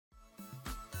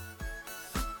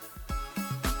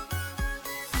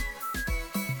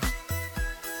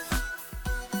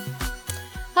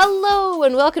Hello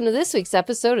and welcome to this week's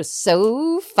episode of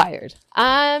So Fired.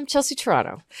 I'm Chelsea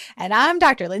Toronto. And I'm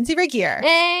Dr. Lindsay Regier.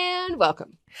 And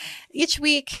welcome. Each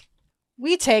week,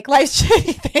 we take life's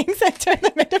shitty things and turn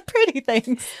them into pretty things.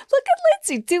 Look at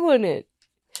Lindsay doing it.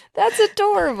 That's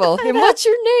adorable. And what's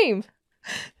your name?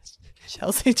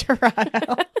 Chelsea Toronto.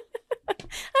 And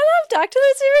I'm Dr.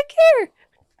 Lindsay Regier.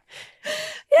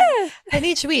 Yeah. And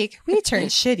each week, we turn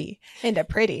shitty into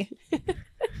pretty.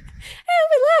 And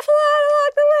we laugh a lot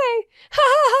along the way. Ha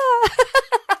ha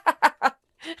ha.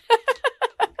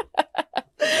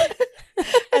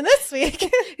 And this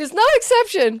week is no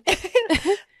exception.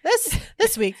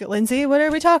 This week, Lindsay, what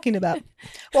are we talking about?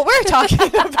 Well, we're talking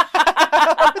about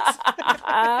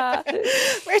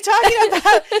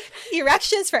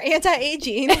erections for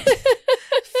anti-aging,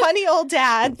 funny old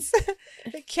dads,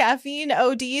 caffeine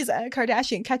ODs, and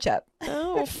Kardashian ketchup.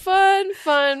 Oh, fun.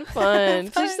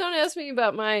 Please don't ask me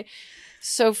about my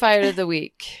So Fired of the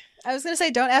week. I was going to say,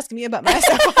 don't ask me about my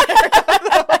So Fired of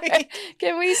the week.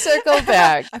 Can we circle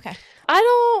back? Okay. I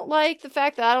don't like the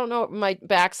fact that I don't know what my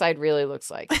backside really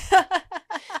looks like.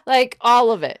 Like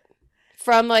all of it.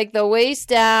 From like the waist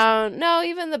down, no,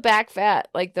 even the back fat,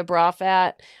 like the bra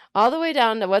fat, all the way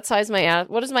down to what does my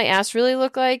ass really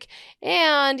look like?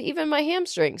 And even my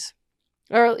hamstrings.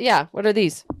 Or yeah, what are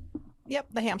these? Yep,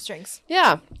 the hamstrings.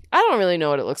 Yeah, I don't really know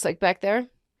what it looks like back there.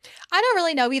 I don't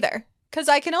really know either, because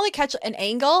I can only catch an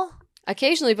angle.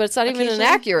 Occasionally, but it's not even an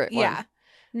accurate one. Yeah.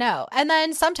 No. And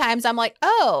then sometimes I'm like,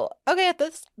 oh, okay, at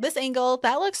this angle,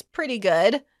 that looks pretty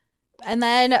good. And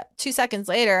then 2 seconds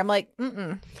later, I'm like,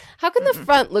 How can the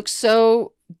front look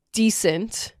so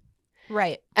decent?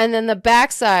 Right. And then the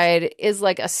backside is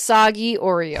like a soggy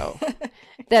Oreo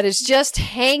that is just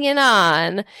hanging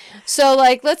on. So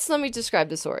like, let me describe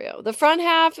this Oreo. The front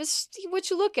half is what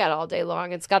you look at all day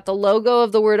long. It's got the logo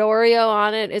of the word Oreo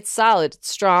on it. It's solid. It's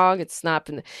strong. It's not.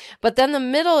 But then the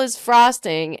middle is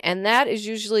frosting, and that is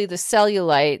usually the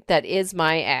cellulite that is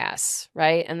my ass,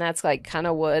 right? And that's like kind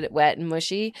of wet and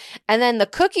mushy. And then the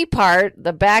cookie part,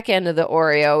 the back end of the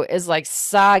Oreo, is like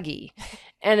soggy.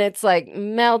 And it's like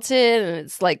melted and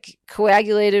it's like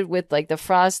coagulated with like the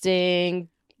frosting.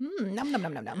 Nom, nom,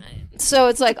 nom, nom, nom. So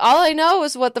it's like all I know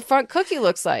is what the front cookie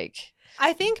looks like.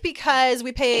 I think because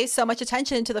we pay so much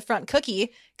attention to the front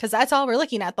cookie, because that's all we're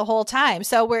looking at the whole time.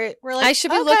 So we're like, I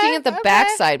should be looking at the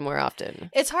backside more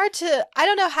often. It's hard to, I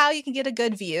don't know how you can get a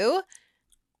good view.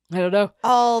 I don't know.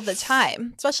 All the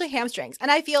time, especially hamstrings.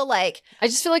 And I just feel like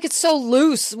it's so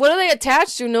loose. What are they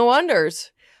attached to? No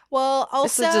wonders. Well,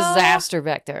 also, it's a disaster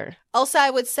back there. Also, I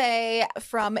would say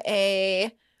from a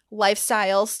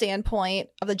lifestyle standpoint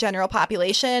of the general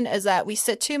population is that we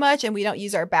sit too much and we don't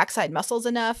use our backside muscles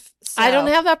enough. So, I don't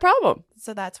have that problem.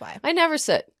 So that's why. I never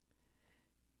sit.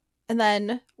 And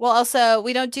then, well, also,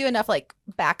 we don't do enough like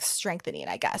back strengthening,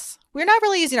 I guess. We're not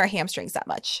really using our hamstrings that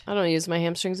much. I don't use my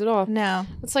hamstrings at all. No.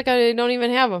 It's like I don't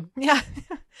even have them. Yeah.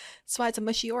 That's why it's a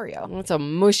mushy Oreo. It's a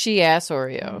mushy ass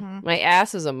Oreo. Mm-hmm. My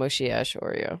ass is a mushy ass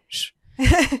Oreo.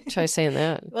 Try saying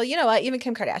that. Well, you know what? Even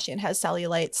Kim Kardashian has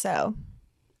cellulite, so.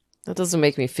 That doesn't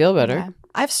make me feel better. Yeah.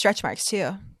 I have stretch marks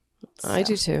too. So, I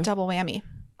do too. Double whammy.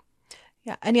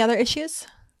 Yeah. Any other issues?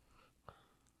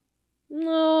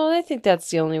 No, I think that's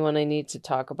the only one I need to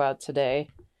talk about today.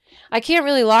 I can't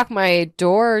really lock my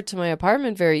door to my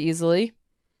apartment very easily.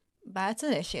 That's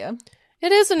an issue.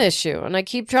 It is an issue, and I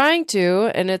keep trying to,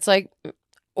 and it's like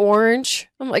orange.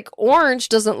 I'm like, orange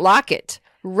doesn't lock it.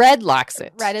 Red locks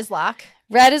it. Red is lock.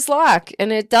 Red is lock,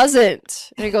 and it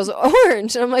doesn't. And it goes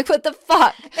orange, and I'm like, what the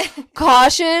fuck?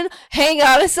 Caution, hang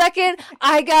on a second,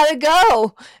 I gotta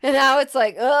go. And now it's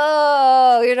like,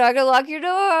 oh, you're not gonna lock your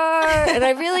door. And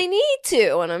I really need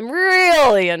to, and I'm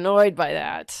really annoyed by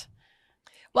that.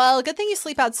 Well, good thing you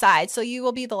sleep outside, so you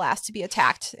will be the last to be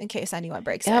attacked in case anyone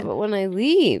breaks in. Yeah, but when I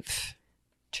leave.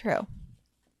 True.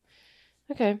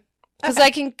 Okay. Because I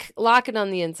can lock it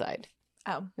on the inside.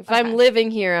 Oh. If I'm living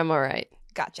here, I'm all right.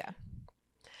 Gotcha.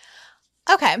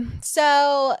 Okay.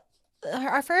 So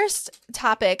our first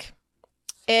topic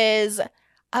is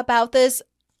about this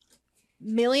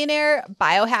millionaire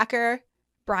biohacker,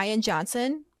 Brian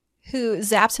Johnson, who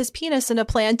zaps his penis in a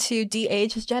plan to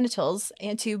de-age his genitals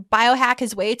and to biohack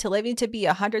his way to living to be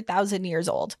 100,000 years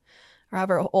old, or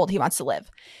however old he wants to live.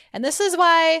 And this is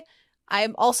why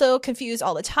I'm also confused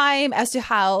all the time as to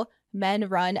how men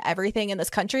run everything in this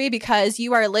country, because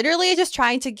you are literally just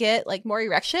trying to get like more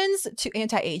erections to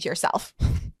anti-age yourself.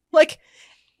 Like,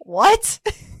 what?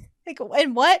 Like,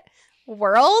 in what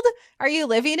world are you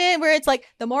living in where it's like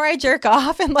the more I jerk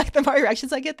off and like the more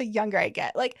erections I get, the younger I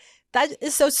get? Like, that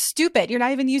is so stupid. You're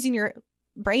not even using your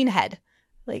brain head.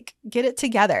 Like, get it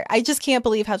together. I just can't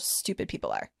believe how stupid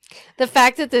people are. The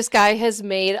fact that this guy has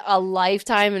made a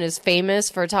lifetime and is famous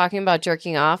for talking about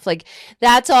jerking off, like,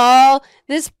 that's all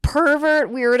this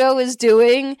pervert weirdo is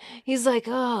doing. He's like,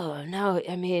 oh, no.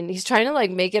 I mean, he's trying to,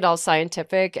 like, make it all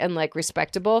scientific and, like,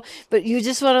 respectable, but you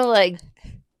just want to, like,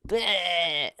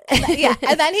 bleh. Yeah.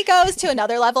 And then he goes to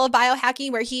another level of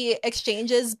biohacking where he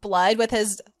exchanges blood with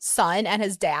his son and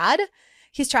his dad.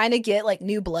 He's trying to get, like,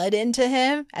 new blood into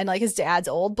him and, like, his dad's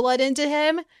old blood into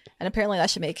him. And apparently that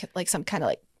should make, like, some kind of,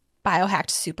 like, biohacked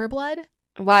super blood.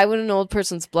 Why would an old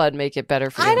person's blood make it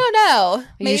better for you? I don't know.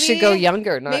 You should go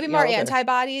younger, not maybe more older.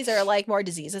 antibodies or like more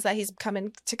diseases that he's come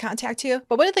into contact to.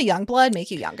 But wouldn't the young blood make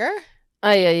you younger?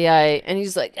 Ay. And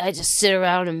he's like, I just sit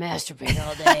around and masturbate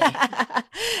all day.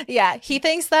 Yeah, he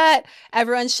thinks that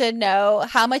everyone should know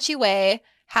how much you weigh,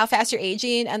 how fast you're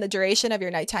aging, and the duration of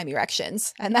your nighttime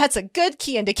erections. And that's a good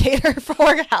key indicator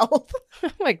for health.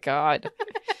 Oh my God.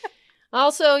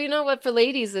 Also, you know what? For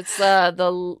ladies, it's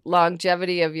the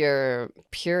longevity of your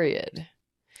period.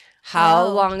 How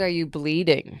long are you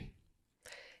bleeding?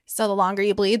 So the longer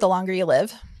you bleed, the longer you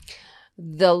live.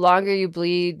 The longer you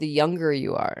bleed, the younger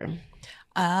you are.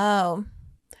 Oh,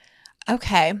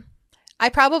 okay.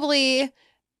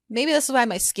 Maybe this is why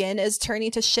my skin is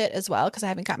turning to shit as well, because I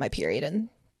haven't got my period in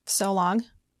so long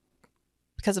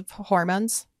because of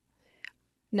hormones.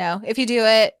 No, if you do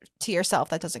it to yourself,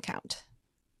 that doesn't count.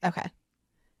 Okay.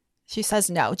 She says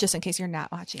no, just in case you're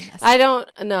not watching this. I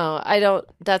don't.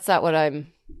 That's not what I'm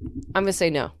going to say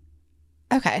no.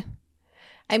 Okay.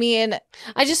 I mean,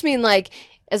 I just mean, like,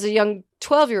 as a young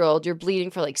 12-year-old, you're bleeding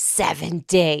for like 7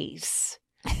 days,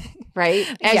 right?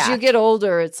 As you get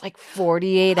older, it's like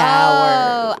 48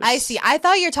 hours. Oh, I see. I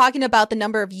thought you were talking about the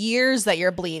number of years that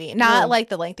you're bleeding, not like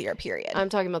the length of your period. I'm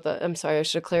talking about I'm sorry, I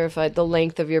should have clarified the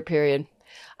length of your period.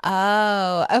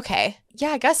 Oh, okay.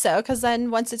 Yeah, I guess so. Because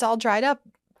then once it's all dried up,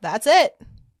 that's it.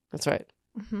 That's right.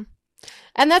 Mm-hmm.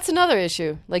 And that's another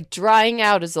issue, like drying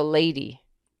out as a lady.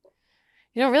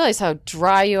 You don't realize how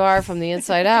dry you are from the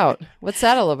inside out. What's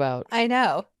that all about? I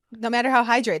know. No matter how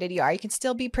hydrated you are, you can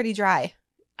still be pretty dry.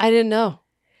 I didn't know.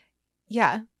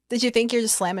 Yeah. Did you think you're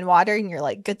just slamming water and you're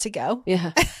like good to go?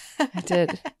 Yeah, I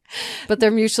did. But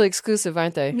they're mutually exclusive,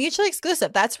 aren't they? Mutually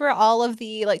exclusive. That's where all of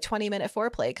the like 20-minute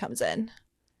foreplay comes in.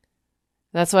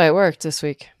 That's why it worked this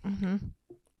week. Mm-hmm.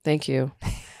 Thank you.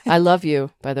 I love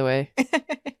you, by the way.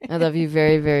 I love you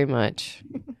very, very much.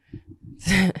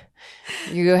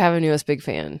 You have a newest biggest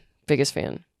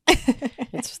fan.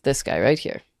 It's this guy right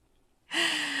here.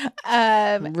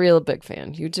 Real big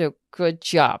fan. You do a good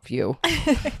job, you.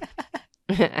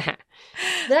 That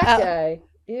guy.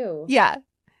 Ew. Yeah.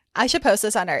 I should post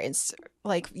this on our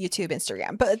YouTube,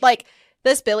 Instagram. But like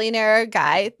this billionaire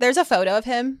guy, there's a photo of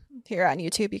him here on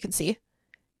YouTube. You can see.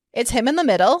 It's him in the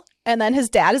middle, and then his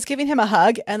dad is giving him a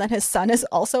hug, and then his son is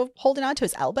also holding on to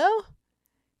his elbow.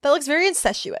 That looks very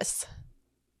incestuous.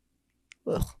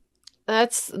 Ugh.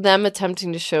 That's them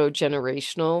attempting to show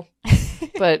generational,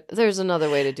 but there's another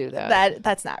way to do that.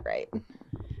 That's not right.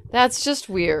 That's just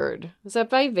weird. Is that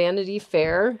by Vanity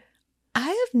Fair? I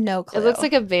have no clue. It looks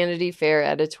like a Vanity Fair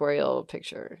editorial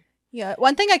picture. Yeah.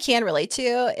 One thing I can relate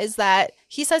to is that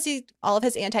he says all of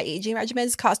his anti-aging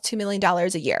regimens cost $2 million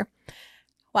a year.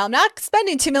 While I'm not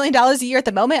spending $2 million a year at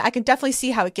the moment, I can definitely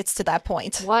see how it gets to that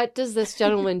point. What does this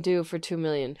gentleman do for $2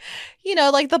 million? You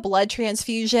know, like the blood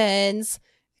transfusions,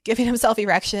 giving himself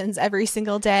erections every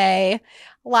single day.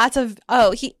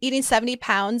 Eating 70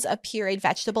 pounds of pureed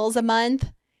vegetables a month,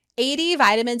 80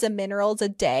 vitamins and minerals a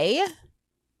day.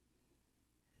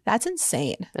 That's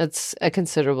insane. That's a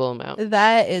considerable amount.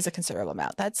 That is a considerable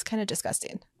amount. That's kind of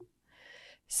disgusting.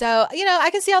 So, you know, I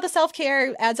can see how the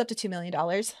self-care adds up to $2 million.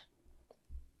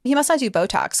 He must not do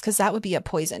Botox because that would be a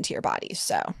poison to your body.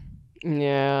 So,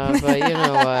 yeah, but you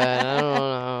know what? I don't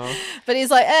know. But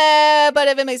he's like, but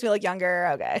if it makes me look younger,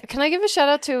 okay. Can I give a shout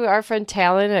out to our friend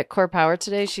Talon at Core Power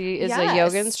today? She is a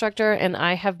yoga instructor, and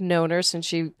I have known her since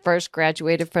she first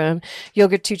graduated from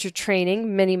yoga teacher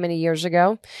training many, many years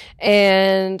ago.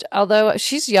 And although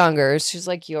she's younger, she's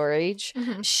like your age,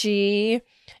 she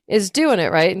is doing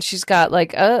it right. And she's got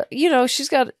like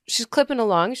she's clipping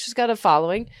along. She's got a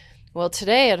following. Well,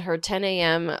 today at her 10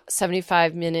 a.m.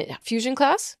 75-minute fusion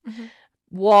class,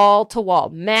 wall to wall,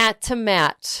 mat to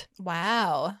mat.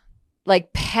 Wow.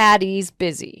 Like Patty's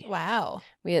busy. Wow.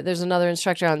 There's another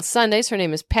instructor on Sundays. Her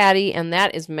name is Patty, and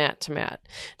that is mat to mat.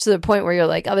 To the point where you're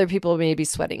like, other people may be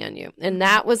sweating on you. And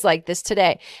that was like this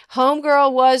today.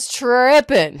 Homegirl was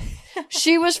tripping.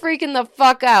 She was freaking the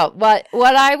fuck out. But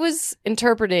what I was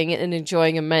interpreting and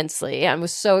enjoying immensely, I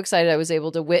was so excited I was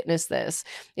able to witness this.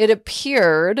 It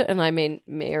appeared, and I may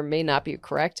or may not be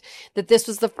correct, that this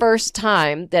was the first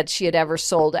time that she had ever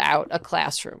sold out a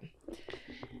classroom.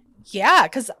 Yeah,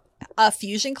 because a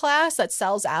fusion class that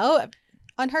sells out,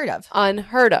 unheard of.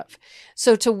 Unheard of.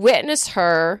 So to witness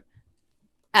her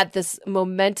at this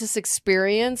momentous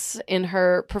experience in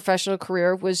her professional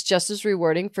career was just as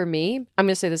rewarding for me. I'm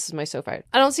going to say this is my so far.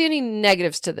 I don't see any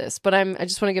negatives to this, but I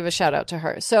just want to give a shout out to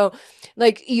her. So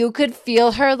like you could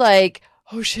feel her like,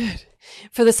 oh shit,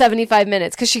 for the 75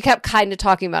 minutes because she kept kind of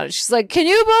talking about it. She's like, can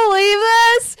you believe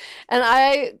this? And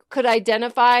I could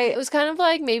identify, it was kind of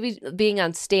like maybe being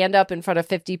on stand up in front of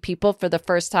 50 people for the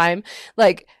first time,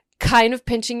 like kind of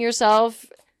pinching yourself,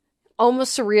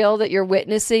 almost surreal that you're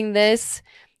witnessing this.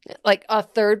 Like a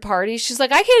third party. She's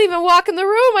like, I can't even walk in the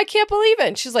room. I can't believe it.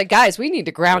 And she's like, guys, we need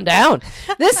to ground down.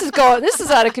 This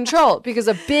is out of control because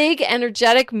a big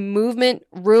energetic movement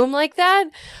room like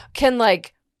that can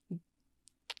like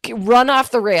run off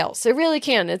the rails. It really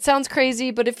can. It sounds crazy,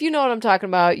 but if you know what I'm talking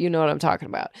about, you know what I'm talking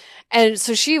about. And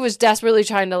so she was desperately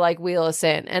trying to like wheel us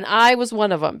in. And I was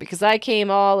one of them because I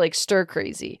came all like stir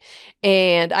crazy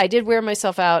and I did wear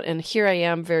myself out. And here I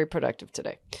am, very productive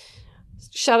today.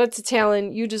 Shout out to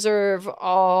Talon. You deserve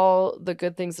all the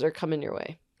good things that are coming your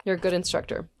way. You're a good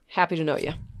instructor. Happy to know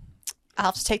you. I'll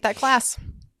have to take that class.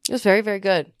 It was very, very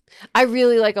good. I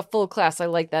really like a full class. I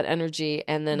like that energy.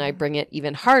 And then I bring it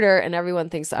even harder and everyone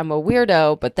thinks I'm a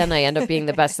weirdo, but then I end up being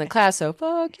the best in class. So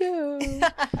fuck you.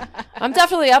 I'm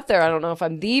definitely up there. I don't know if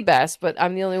I'm the best, but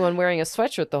I'm the only one wearing a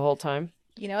sweatshirt the whole time.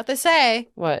 You know what they say?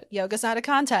 What? Yoga's not a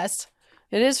contest.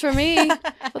 It is for me.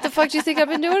 What the fuck do you think I've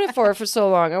been doing it for so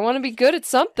long? I want to be good at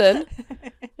something.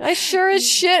 I sure as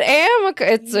shit am.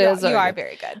 You are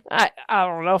very good. I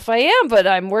don't know if I am, but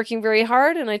I'm working very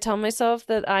hard, and I tell myself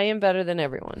that I am better than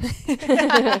everyone.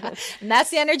 And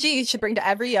that's the energy you should bring to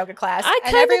every yoga class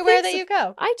and everywhere that you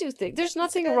go. I do think there's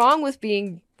nothing wrong with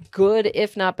being good,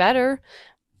 if not better,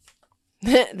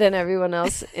 than everyone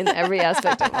else in every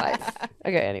aspect of life.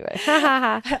 Okay, anyway.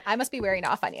 I must be wearing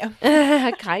off on you.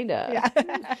 Kinda.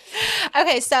 Yeah.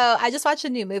 Okay, so I just watched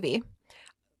a new movie.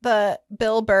 The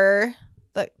Bill Burr,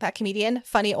 that comedian,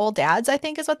 Funny Old Dads, I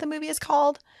think is what the movie is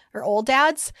called, or Old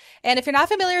Dads. And if you're not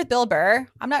familiar with Bill Burr,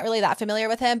 I'm not really that familiar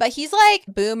with him, but he's like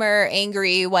boomer,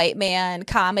 angry white man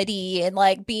comedy, and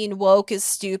like being woke is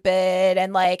stupid,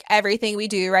 and like everything we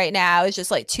do right now is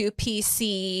just like too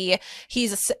PC.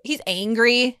 He's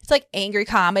angry. It's like angry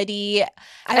comedy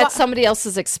at somebody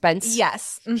else's expense.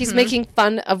 Yes. Mm-hmm. He's making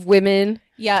fun of women.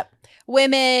 Yep.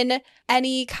 Women,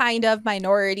 any kind of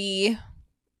minority.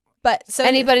 But so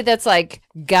anybody that's like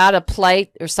got a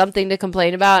plight or something to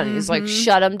complain about, and he's like,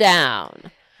 shut them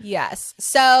down. Yes.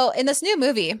 So in this new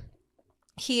movie,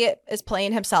 he is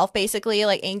playing himself, basically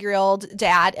like angry old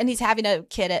dad, and he's having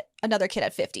another kid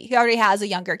at 50. He already has a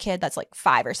younger kid that's like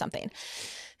 5 or something.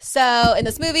 So in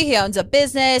this movie, he owns a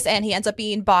business, and he ends up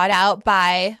being bought out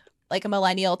by like a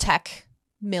millennial tech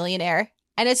millionaire.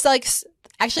 And it's like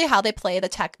actually how they play the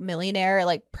tech millionaire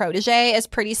like protege is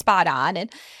pretty spot on.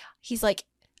 And he's like,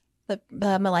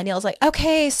 the millennial is like,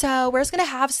 okay, so we're just going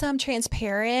to have some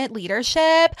transparent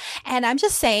leadership. And I'm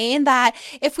just saying that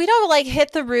if we don't like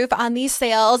hit the roof on these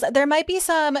sales, there might be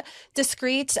some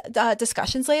discreet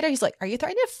discussions later. He's like, are you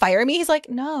threatening to fire me? He's like,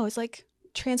 no, it's like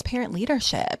transparent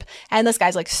leadership. And this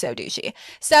guy's like so douchey.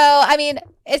 So, I mean,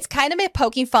 it's kind of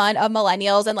poking fun of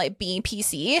millennials and like being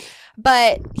PC.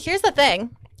 But here's the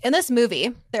thing. In this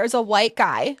movie, there's a white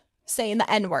guy saying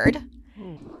the N-word.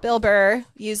 Bill Burr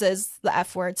uses the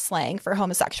F word slang for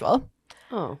homosexual.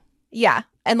 Oh. Yeah.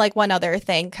 And like one other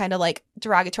thing, kind of like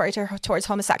derogatory towards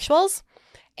homosexuals.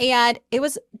 And it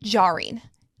was jarring.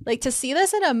 Like to see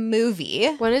this in a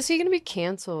movie. When is he going to be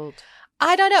canceled?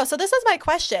 I don't know. So this is my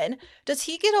question. Does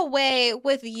he get away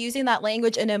with using that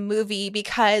language in a movie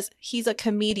because he's a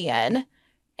comedian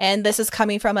and this is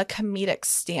coming from a comedic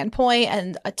standpoint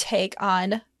and a take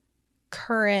on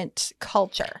current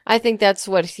culture? I think that's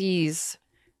what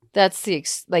that's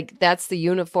the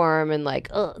uniform, and like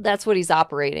that's what he's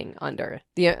operating under.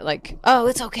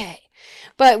 It's okay.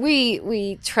 But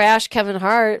we trash Kevin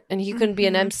Hart, and he couldn't be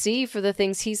an MC for the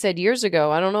things he said years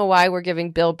ago. I don't know why we're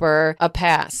giving Bill Burr a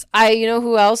pass. You know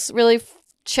who else really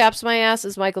chaps my ass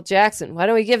is Michael Jackson. Why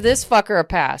don't we give this fucker a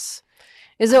pass?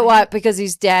 Is it what? Because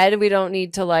he's dead and we don't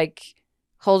need to like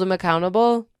hold him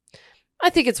accountable? I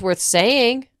think it's worth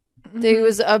saying that he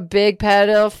was a big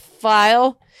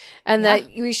pedophile and that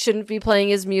we shouldn't be playing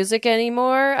his music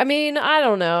anymore. I mean, I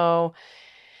don't know.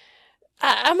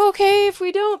 I'm okay if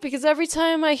we don't, because every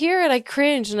time I hear it, I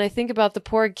cringe and I think about the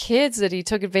poor kids that he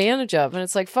took advantage of. And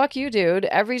it's like, fuck you, dude.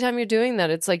 Every time you're doing that,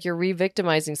 it's like you're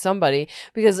re-victimizing somebody,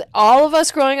 because all of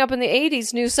us growing up in the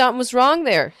 80s knew something was wrong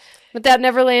there. But that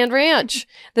Neverland Ranch,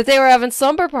 that they were having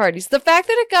slumber parties. The fact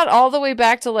that it got all the way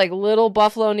back to like Little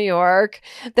Buffalo, New York,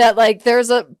 that like there's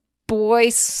a boy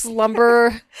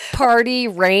slumber party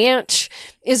ranch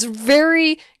is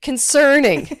very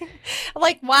concerning.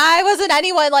 Like, why wasn't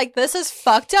anyone like, this is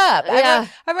fucked up? Yeah.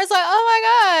 Everyone's like,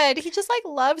 oh my God, he just like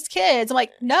loves kids. I'm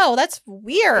like, no, that's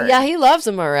weird. Yeah, he loves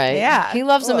them, all right. Yeah. He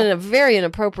loves them Ugh. in a very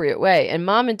inappropriate way. And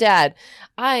mom and dad,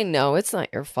 I know it's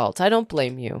not your fault. I don't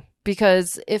blame you.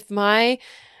 Because if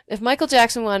Michael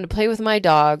Jackson wanted to play with my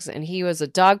dogs and he was a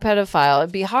dog pedophile,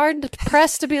 it'd be hard to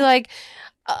press to be like,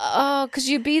 oh, because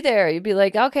you'd be there. You'd be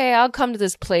like, okay, I'll come to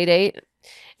this play date.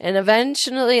 And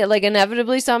eventually, like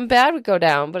inevitably, something bad would go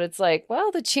down. But it's like,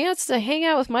 well, the chance to hang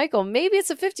out with Michael, maybe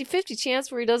it's a 50-50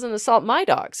 chance where he doesn't assault my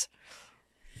dogs.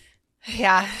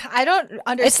 Yeah, I don't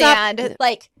understand.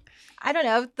 Like, I don't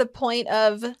know, the point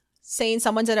of saying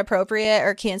someone's inappropriate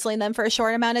or canceling them for a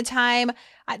short amount of time.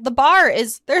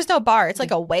 There's no bar. It's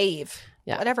like a wave.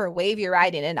 Yeah. Whatever wave you're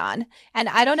riding in on. And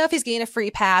I don't know if he's getting a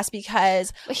free pass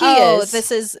because, this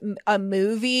is a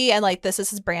movie and like this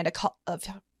is his brand of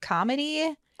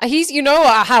comedy. You know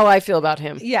how I feel about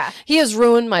him. Yeah. He has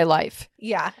ruined my life.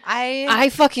 Yeah. I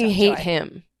fucking hate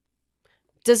him.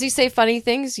 Does he say funny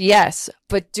things? Yes.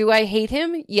 But do I hate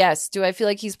him? Yes. Do I feel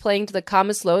like he's playing to the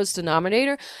commonest lowest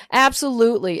denominator?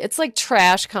 Absolutely. It's like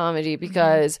trash comedy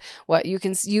because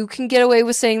you can get away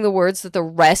with saying the words that the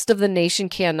rest of the nation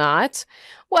cannot.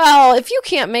 Well, if you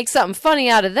can't make something funny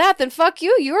out of that, then fuck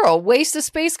you. You're a waste of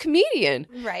space comedian.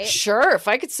 Right. Sure. If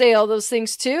I could say all those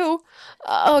things too.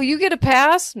 Oh, you get a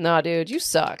pass? Nah, dude, you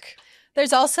suck.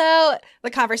 There's also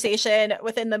the conversation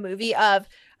within the movie of,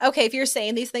 okay, if you're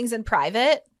saying these things in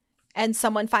private and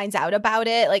someone finds out about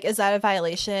it, like, is that a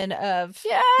violation of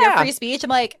your free speech? I'm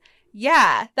like,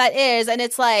 yeah, that is. And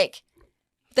it's like,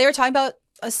 they were talking about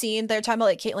a scene. They were talking about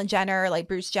like Caitlyn Jenner, like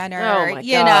Bruce Jenner, oh my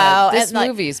you God. know. This and,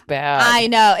 movie's bad. I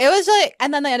know. It was like,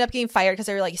 and then they ended up getting fired because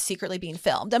they were like secretly being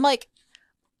filmed. I'm like,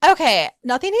 okay,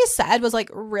 nothing he said was like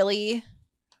really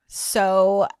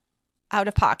so out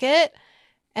of pocket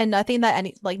and nothing that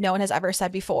no one has ever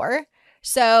said before.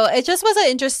 So it just was an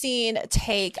interesting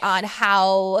take on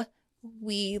how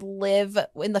we live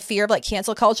in the fear of like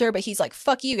cancel culture, but he's like,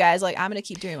 fuck you guys. Like, I'm going to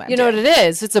keep doing what I'm doing. What it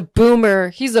is? It's a boomer.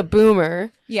 He's a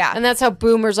boomer. Yeah. And that's how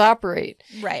boomers operate.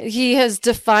 Right. He has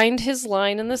defined his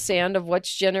line in the sand of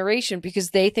which generation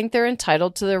because they think they're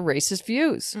entitled to their racist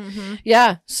views. Mm-hmm.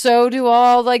 Yeah. So do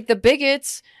all like the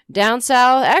bigots down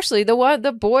south. Actually,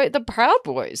 the Proud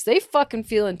Boys, they fucking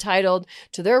feel entitled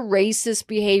to their racist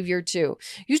behavior too.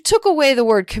 You took away the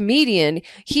word comedian.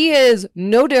 He is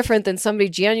no different than somebody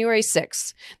January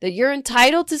 6th. That you're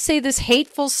entitled to say this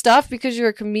hateful stuff because you're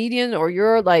a comedian or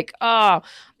you're like,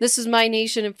 this is my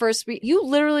nation and first speech. You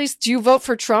literally, do you vote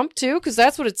for Trump too? Because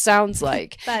that's what it sounds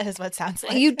like. That is what it sounds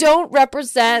like. You don't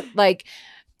represent like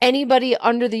anybody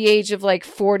under the age of like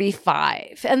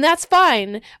 45. And that's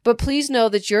fine. But please know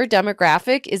that your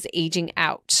demographic is aging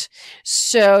out.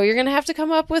 So you're going to have to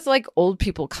come up with like old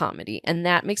people comedy. And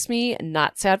that makes me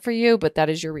not sad for you, but that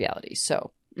is your reality.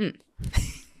 So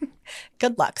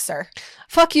good luck, sir.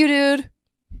 Fuck you, dude.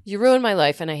 You ruined my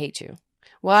life and I hate you.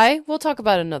 Why? We'll talk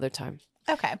about it another time.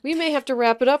 Okay. We may have to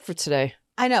wrap it up for today.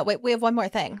 I know. Wait, we have one more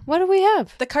thing. What do we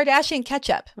have? The Kardashian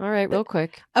ketchup. All right, real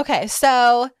quick. Okay,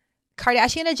 so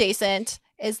Kardashian adjacent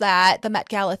is that the Met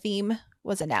Gala theme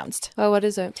was announced. Oh, what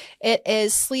is it? It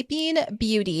is Sleeping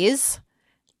Beauties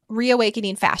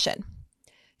Reawakening Fashion.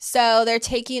 So they're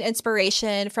taking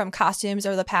inspiration from costumes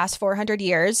over the past 400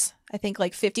 years. I think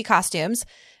like 50 costumes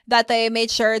that they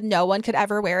made sure no one could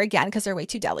ever wear again because they're way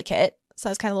too delicate. So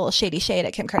it's kind of a little shady shade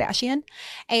at Kim Kardashian.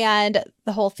 And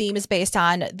the whole theme is based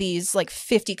on these like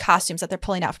 50 costumes that they're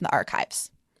pulling out from the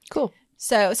archives. Cool.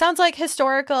 So it sounds like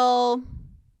historical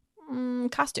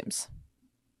costumes.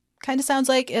 Kind of sounds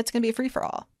like it's going to be a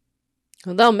free-for-all.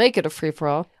 Well, they'll make it a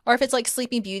free-for-all. Or if it's like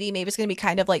Sleeping Beauty, maybe it's going to be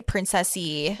kind of like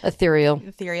princessy.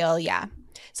 Ethereal, yeah.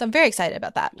 So I'm very excited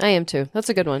about that. I am too. That's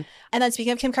a good one. And then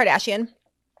speaking of Kim Kardashian,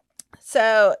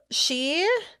 so she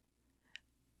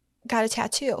got a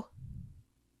tattoo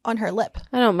on her lip.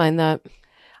 I don't mind that.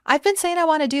 I've been saying I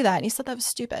want to do that, and you said that was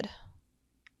stupid.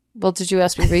 Well, did you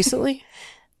ask me recently?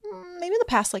 Maybe in the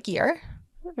past like year.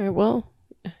 All right, well,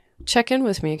 check in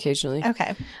with me occasionally.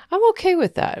 Okay. I'm okay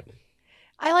with that.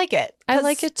 I like it. I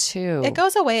like it too. It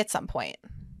goes away at some point.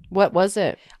 What was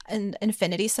it? An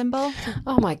infinity symbol.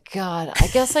 Oh my God. I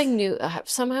guess I knew.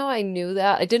 Somehow I knew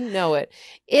that. I didn't know it.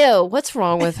 Ew. What's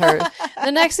wrong with her?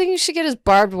 The next thing you should get is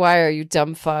barbed wire, you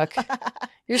dumb fuck.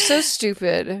 You're so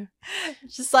stupid.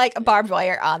 Just like a barbed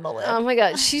wire on the lip. Oh my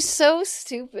God. She's so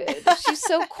stupid. She's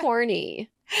so corny.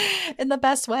 In the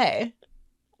best way.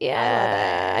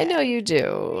 Yeah, I know you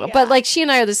do. Yeah. But like she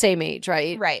and I are the same age,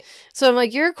 right? Right. So I'm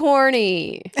like, you're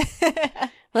corny.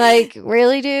 Like,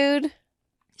 really, dude?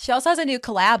 She also has a new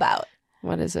collab out.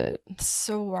 What is it?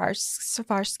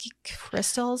 Swarovski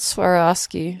crystals.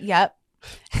 Swarovski. Yep.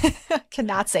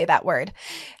 Cannot say that word.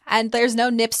 And there's no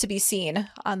nips to be seen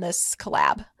on this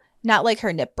collab. Not like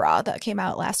her nip bra that came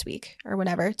out last week or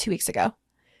whenever, 2 weeks ago.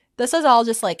 This is all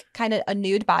just like kind of a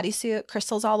nude bodysuit,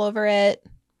 crystals all over it.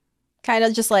 Kind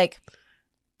of just like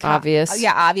Obvious.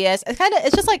 Yeah, obvious.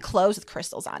 It's just like clothes with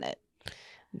crystals on it.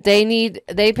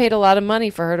 They paid a lot of money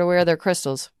for her to wear their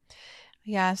crystals.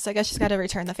 Yeah, so I guess she's got to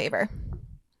return the favor.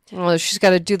 Well, she's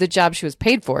got to do the job she was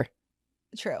paid for.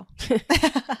 True.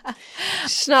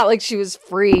 It's not like she was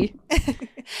free.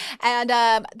 And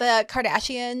the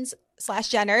Kardashians /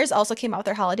 Jenners also came out with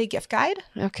their holiday gift guide.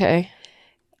 Okay.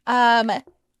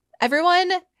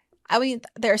 Everyone, I mean,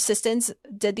 their assistants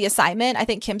did the assignment. I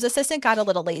think Kim's assistant got a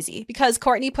little lazy because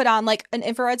Kourtney put on like an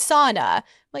infrared sauna.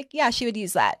 Like, yeah, she would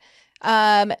use that.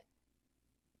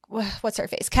 What's her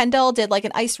face? Kendall did like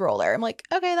an ice roller. I'm like,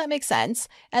 okay, that makes sense.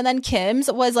 And then Kim's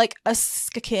was like a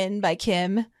Skin by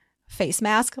Kim face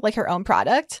mask, like her own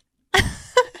product. I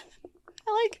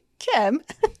like Kim.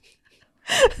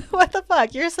 What the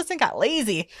fuck? Your assistant got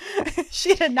lazy.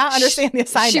 She did not understand the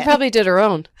assignment. She probably did her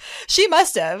own. She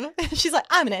must have. She's like,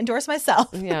 I'm going to endorse myself.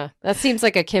 Yeah, that seems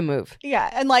like a Kim move. Yeah.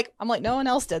 And like, I'm like, no one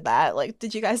else did that. Like,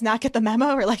 did you guys not get the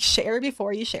memo or like share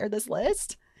before you shared this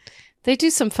list? They do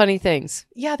some funny things.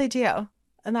 Yeah, they do.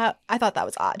 And that I thought that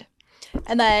was odd.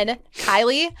 And then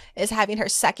Kylie is having her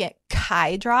second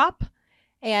Kai drop.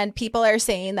 And people are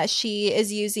saying that she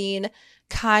is using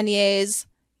Kanye's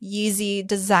Yeezy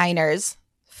designers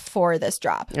for this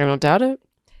drop. I don't doubt it.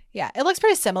 Yeah, it looks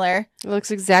pretty similar. It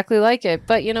looks exactly like it.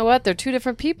 But you know what? They're two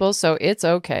different people, so it's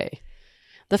okay.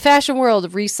 The fashion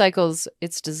world recycles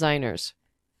its designers.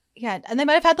 Yeah, and they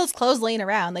might have had those clothes laying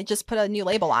around. They just put a new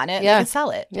label on it and Yeah. they can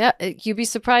sell it. Yeah, you'd be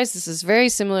surprised. This is very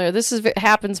similar.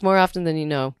 Happens more often than you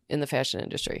know in the fashion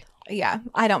industry. Yeah,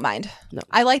 I don't mind. No.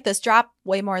 I like this drop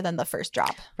way more than the first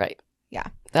drop. Right. Yeah.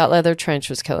 That leather trench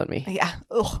was killing me. Yeah.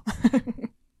 Ugh.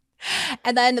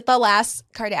 And then the last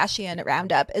Kardashian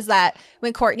roundup is that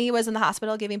when Kourtney was in the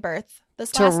hospital giving birth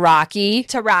To Rocky.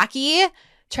 to Rocky,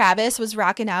 Travis was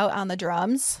rocking out on the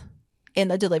drums in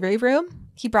the delivery room.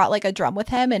 He brought like a drum with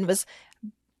him and was,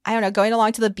 I don't know, going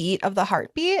along to the beat of the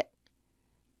heartbeat.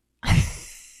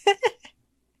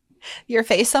 Your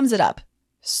face sums it up.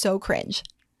 So cringe.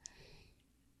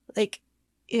 Like,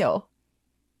 ew.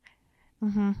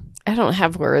 Mm-hmm. I don't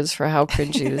have words for how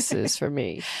cringy this is for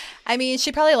me. I mean,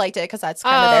 she probably liked it because that's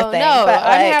kind of their thing. No, but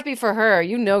I'm like, happy for her.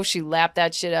 You know, she lapped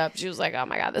that shit up. She was like, oh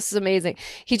my God, this is amazing.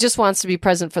 He just wants to be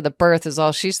present for the birth is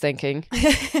all she's thinking.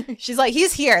 She's like,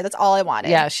 he's here. That's all I wanted.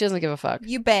 Yeah, she doesn't give a fuck.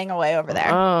 You bang away over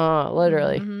there. Oh,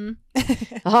 literally.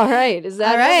 Mm-hmm. All right. Is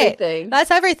that All right. everything?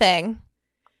 That's everything.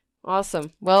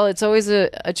 Awesome. Well, it's always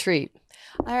a treat.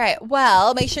 All right.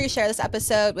 Well, make sure you share this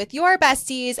episode with your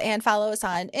besties and follow us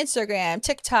on Instagram,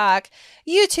 TikTok,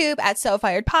 YouTube at So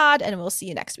Fired Pod, and we'll see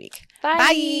you next week. Bye.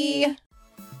 Bye.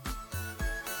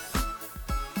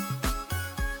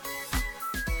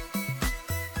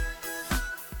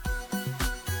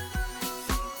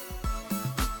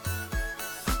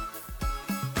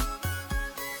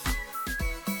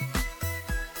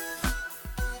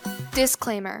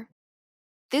 Disclaimer.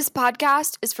 This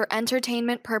podcast is for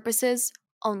entertainment purposes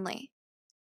only.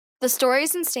 The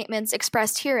stories and statements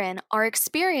expressed herein are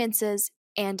experiences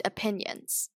and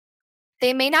opinions.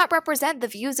 They may not represent the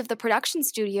views of the production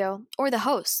studio or the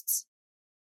hosts.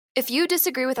 If you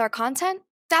disagree with our content,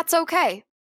 that's okay.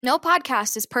 No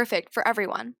podcast is perfect for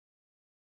everyone.